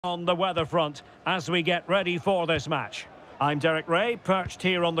On the weather front as we get ready for this match. I'm Derek Ray, perched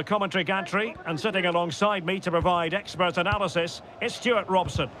here on the commentary gantry, and sitting alongside me to provide expert analysis is Stuart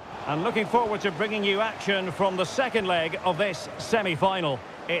Robson. And looking forward to bringing you action from the second leg of this semi-final.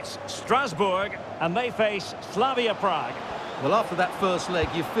 It's Strasbourg and they face Slavia Prague. Well, after that first leg,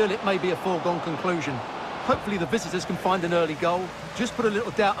 you feel it may be a foregone conclusion. Hopefully the visitors can find an early goal, just put a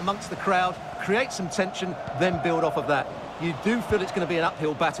little doubt amongst the crowd, create some tension, then build off of that. You do feel it's going to be an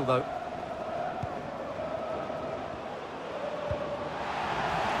uphill battle, though.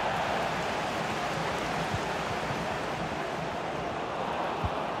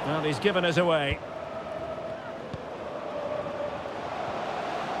 Well, he's given us away.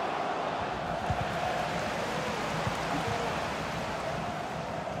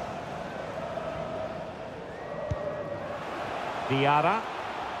 Diarra.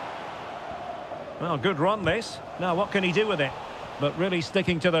 Well, good run this. Now, what can he do with it? But really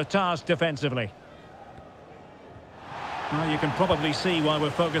sticking to their task defensively. Well, you can probably see why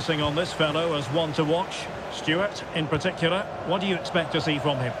we're focusing on this fellow as one to watch. Stuart, in particular, what do you expect to see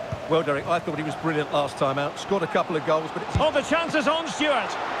from him? Well, Derek, I thought he was brilliant last time out. Scored a couple of goals, but... Oh, the chance is on,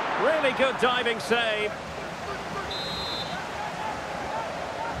 Stuart! Really good diving save.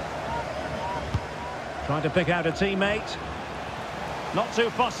 Trying to pick out a teammate. Not too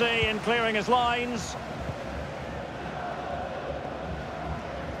fussy in clearing his lines.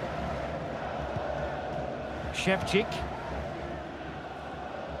 Shevchik.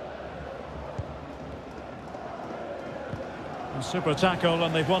 A super tackle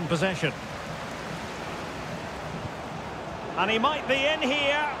and they've won possession. And he might be in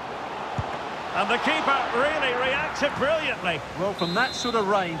here. And the keeper really reacted brilliantly. Well, from that sort of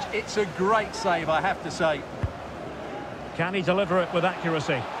range, it's a great save, I have to say. Can he deliver it with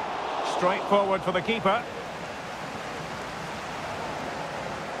accuracy? Straightforward for the keeper.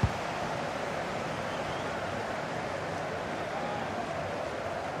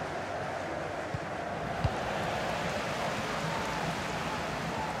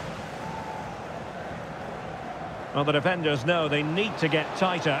 Well, the defenders know they need to get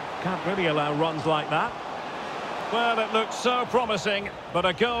tighter. Can't really allow runs like that. Well, it looked so promising, but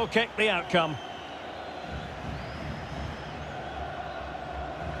a goal kicked the outcome.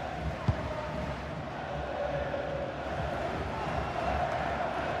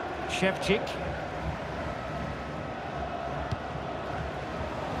 Shevchik.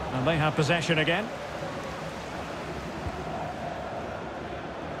 And they have possession again.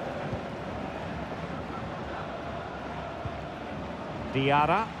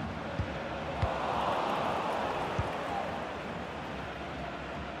 Diarra.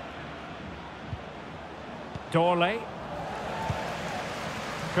 Dorley.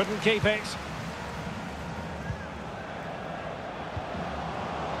 Couldn't keep it.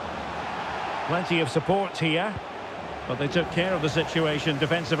 Plenty of support here, but they took care of the situation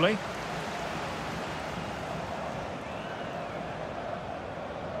defensively.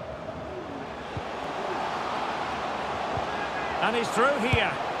 And he's through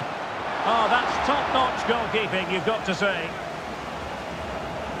here. Oh, that's top-notch goalkeeping, you've got to say.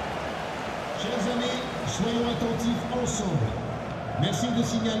 Chers amis, soyons attentifs ensemble. Merci de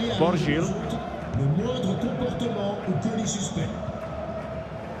signaler à Borgil. le moindre comportement ou que les suspects.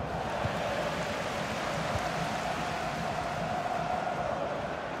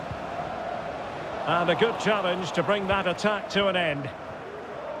 And a good challenge to bring that attack to an end.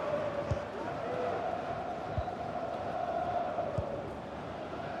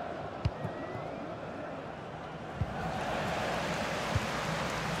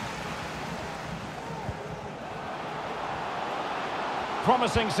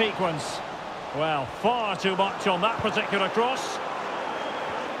 Promising sequence. Well, far too much on that particular cross.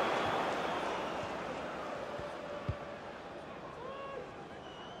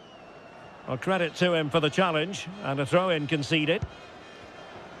 Well, credit to him for the challenge, and a throw-in conceded.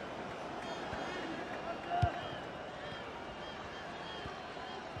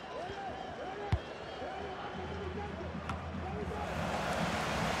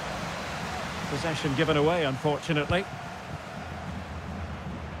 Possession given away, unfortunately.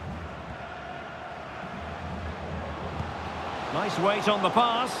 Nice weight on the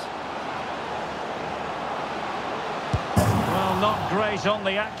pass. Well, not great on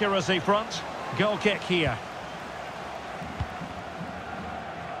the accuracy front. Goal kick here.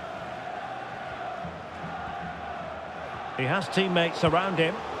 He has teammates around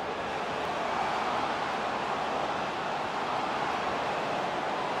him.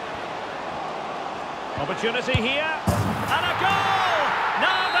 Opportunity here. And a goal!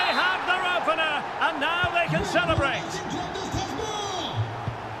 Now they have their opener, and now they can celebrate.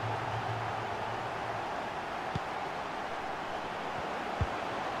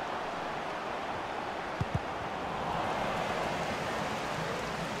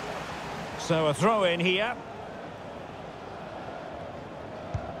 So a throw in here.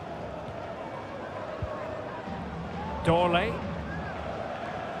 Dorley.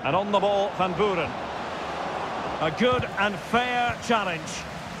 And on the ball, Van Buren. A good and fair challenge.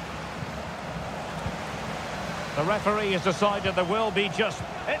 The referee has decided there will be just...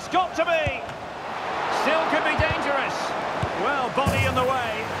 It's got to be! Still could be dangerous. Well, body in the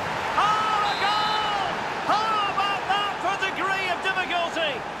way. Oh, a goal! How about that for degree of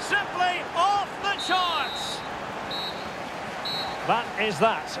difficulty? Simply off the charts. That is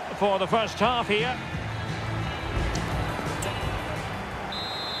that for the first half here.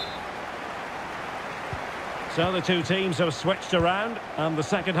 So the two teams have switched around and the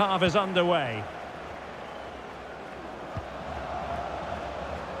second half is underway.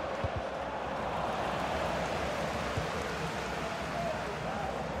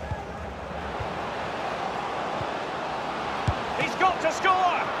 He's got to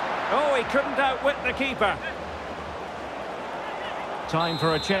score! Oh, he couldn't outwit the keeper. Time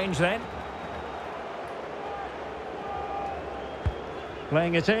for a change then.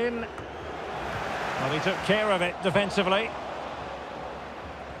 Playing it in. Well, he took care of it defensively.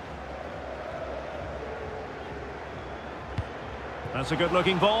 That's a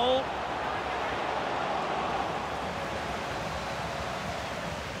good-looking ball.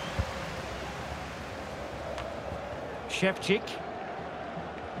 Shevchik.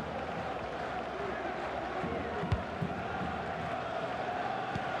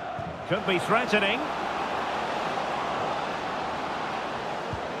 Could be threatening.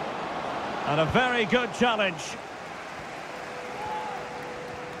 And a very good challenge.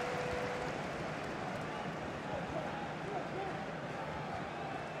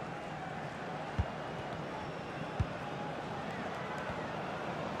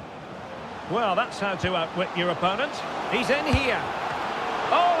 Well, that's how to outwit your opponent. He's in here.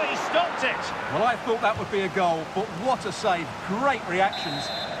 Oh, he stopped it. Well, I thought that would be a goal, but what a save. Great reactions.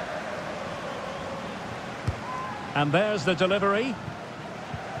 And there's the delivery.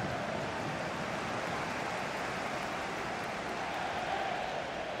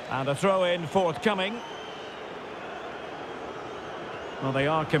 And a throw-in forthcoming. Well, they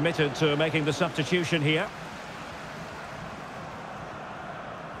are committed to making the substitution here.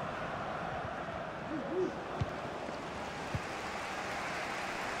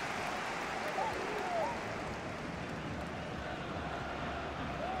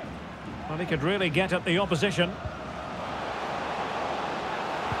 Well, he could really get at the opposition.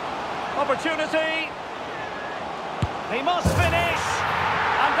 Opportunity. He must finish.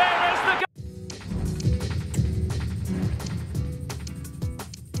 And there is the goal.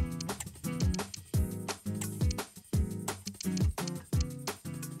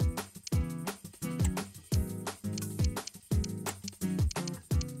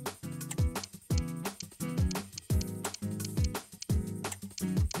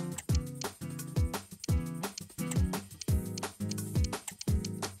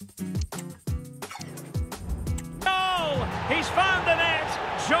 He's found the net.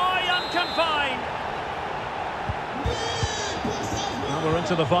 Joy unconfined. Well, we're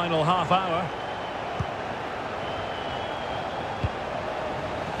into the final half hour.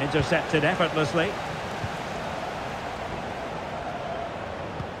 Intercepted effortlessly.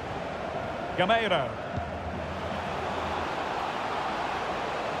 Gameiro.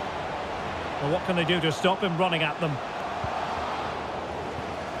 Well, what can they do to stop him running at them?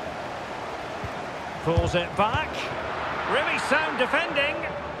 Pulls it back. Really sound defending.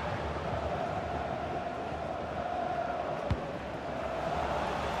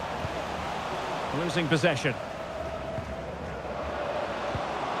 Losing possession.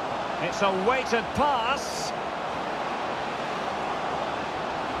 It's a weighted pass.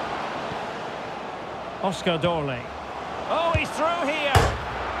 Oscar Dorley. Oh, he's through here.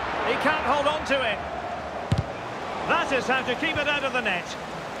 He can't hold on to it. That is how to keep it out of the net.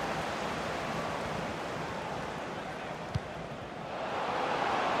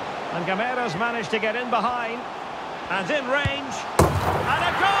 And Gameiro's managed to get in behind. And in range. And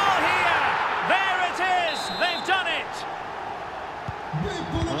a goal here! There it is! They've done it!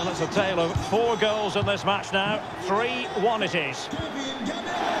 Well, it's a tale of 4 goals in this match now. 3-1 it is.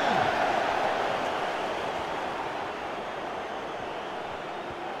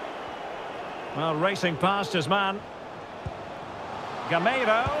 Well, racing past his man.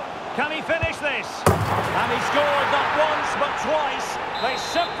 Gameiro. Can he finish this? And he scored not once but twice. They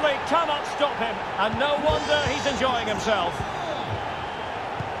simply cannot stop him, and no wonder he's enjoying himself.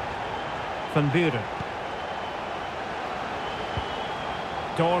 Van Buren.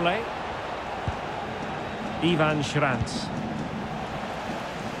 Dorley. Ivan Schrantz.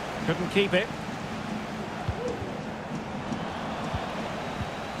 Couldn't keep it.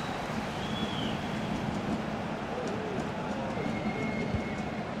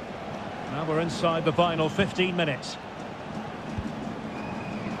 Now we're inside the final 15 minutes.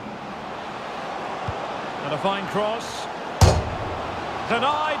 And a fine cross.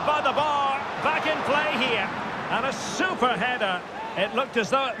 Denied by the bar. Back in play here. And a super header. It looked as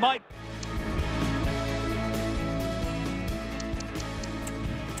though it might...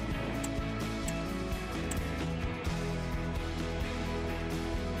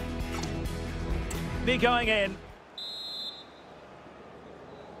 be going in.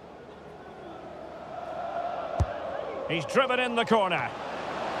 He's driven in the corner.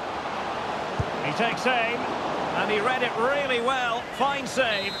 He takes aim, and he read it really well. Fine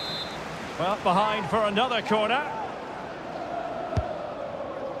save. Well, behind for another corner.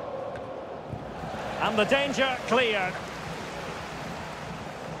 And the danger cleared.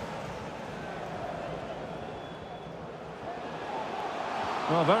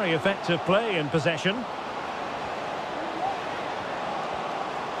 Well, very effective play in possession.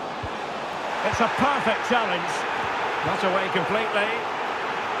 It's a perfect challenge. Not away completely.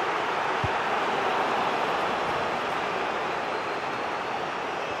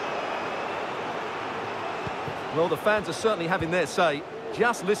 Well, the fans are certainly having their say.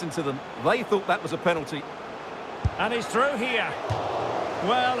 Just listen to them. They thought that was a penalty. And he's through here.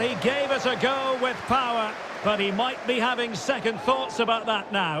 Well, he gave it a go with power, but he might be having second thoughts about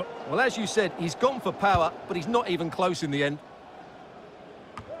that now. Well, as you said, he's gone for power, but he's not even close in the end.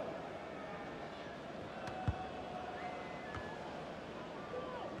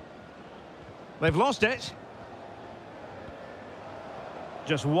 They've lost it.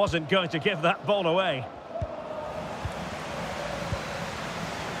 Just wasn't going to give that ball away.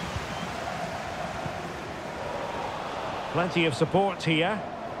 Plenty of support here.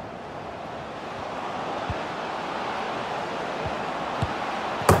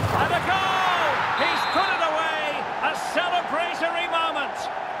 And a goal! He's put it away! A celebratory moment!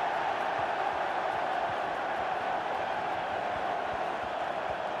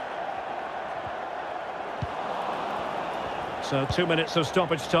 So 2 minutes of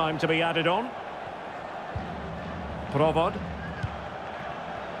stoppage time to be added on. Provod.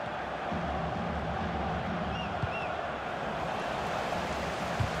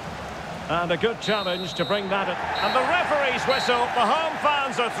 And a good challenge to bring that in. And the referee's whistle. The home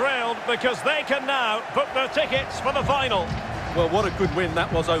fans are thrilled because they can now book their tickets for the final. Well, what a good win that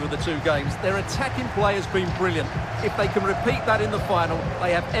was over the two games. Their attacking play has been brilliant. If they can repeat that in the final,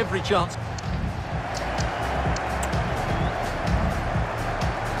 they have every chance.